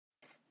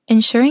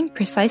Ensuring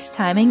precise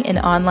timing in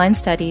online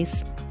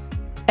studies.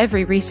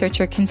 Every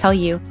researcher can tell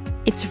you,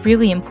 it's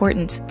really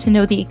important to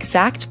know the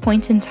exact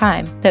point in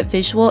time that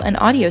visual and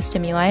audio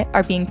stimuli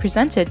are being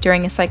presented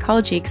during a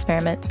psychology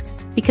experiment,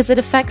 because it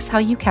affects how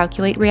you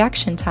calculate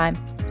reaction time.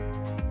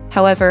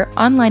 However,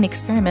 online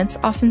experiments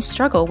often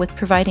struggle with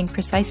providing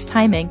precise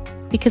timing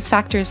because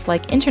factors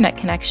like internet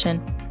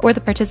connection or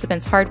the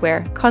participant's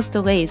hardware cause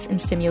delays in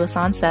stimulus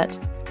onset.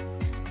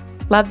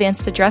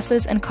 Labvanced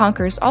addresses and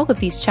conquers all of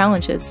these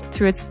challenges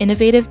through its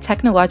innovative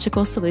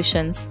technological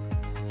solutions.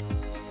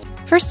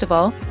 First of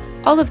all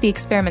of the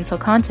experimental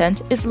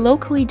content is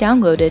locally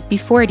downloaded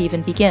before it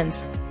even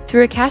begins,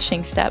 through a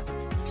caching step,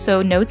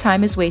 so no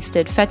time is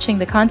wasted fetching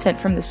the content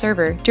from the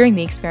server during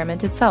the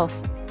experiment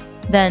itself.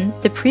 Then,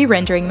 the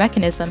pre-rendering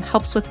mechanism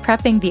helps with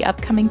prepping the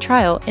upcoming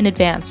trial in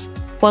advance,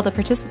 while the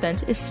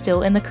participant is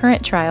still in the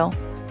current trial.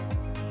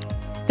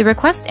 The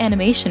request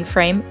animation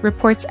frame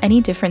reports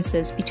any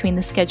differences between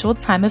the scheduled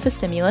time of a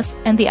stimulus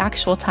and the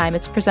actual time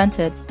it's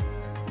presented.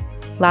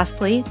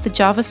 Lastly, the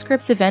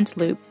JavaScript event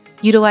loop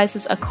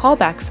utilizes a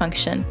callback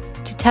function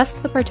to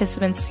test the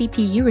participant's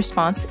CPU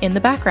response in the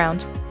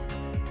background.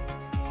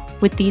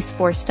 With these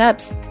 4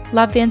 steps,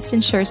 Labvanced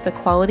ensures the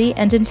quality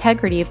and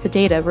integrity of the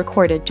data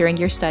recorded during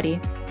your study.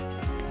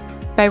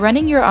 By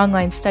running your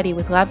online study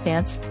with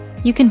Labvanced,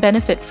 you can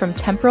benefit from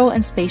temporal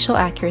and spatial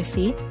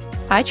accuracy,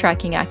 eye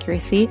tracking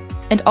accuracy,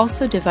 and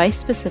also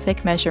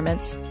device-specific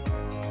measurements.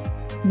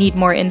 Need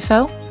more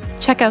info?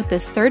 Check out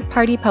this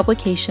third-party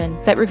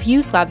publication that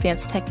reviews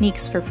Labvanced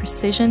techniques for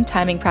precision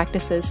timing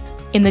practices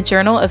in the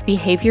Journal of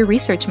Behavior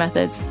Research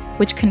Methods,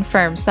 which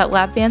confirms that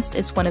Labvanced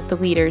is one of the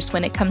leaders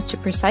when it comes to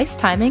precise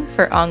timing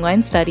for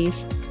online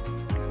studies.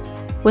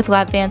 With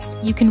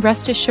Labvanced, you can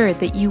rest assured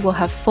that you will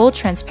have full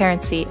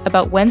transparency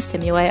about when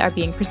stimuli are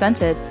being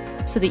presented,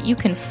 so that you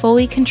can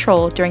fully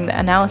control during the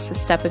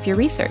analysis step of your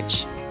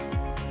research.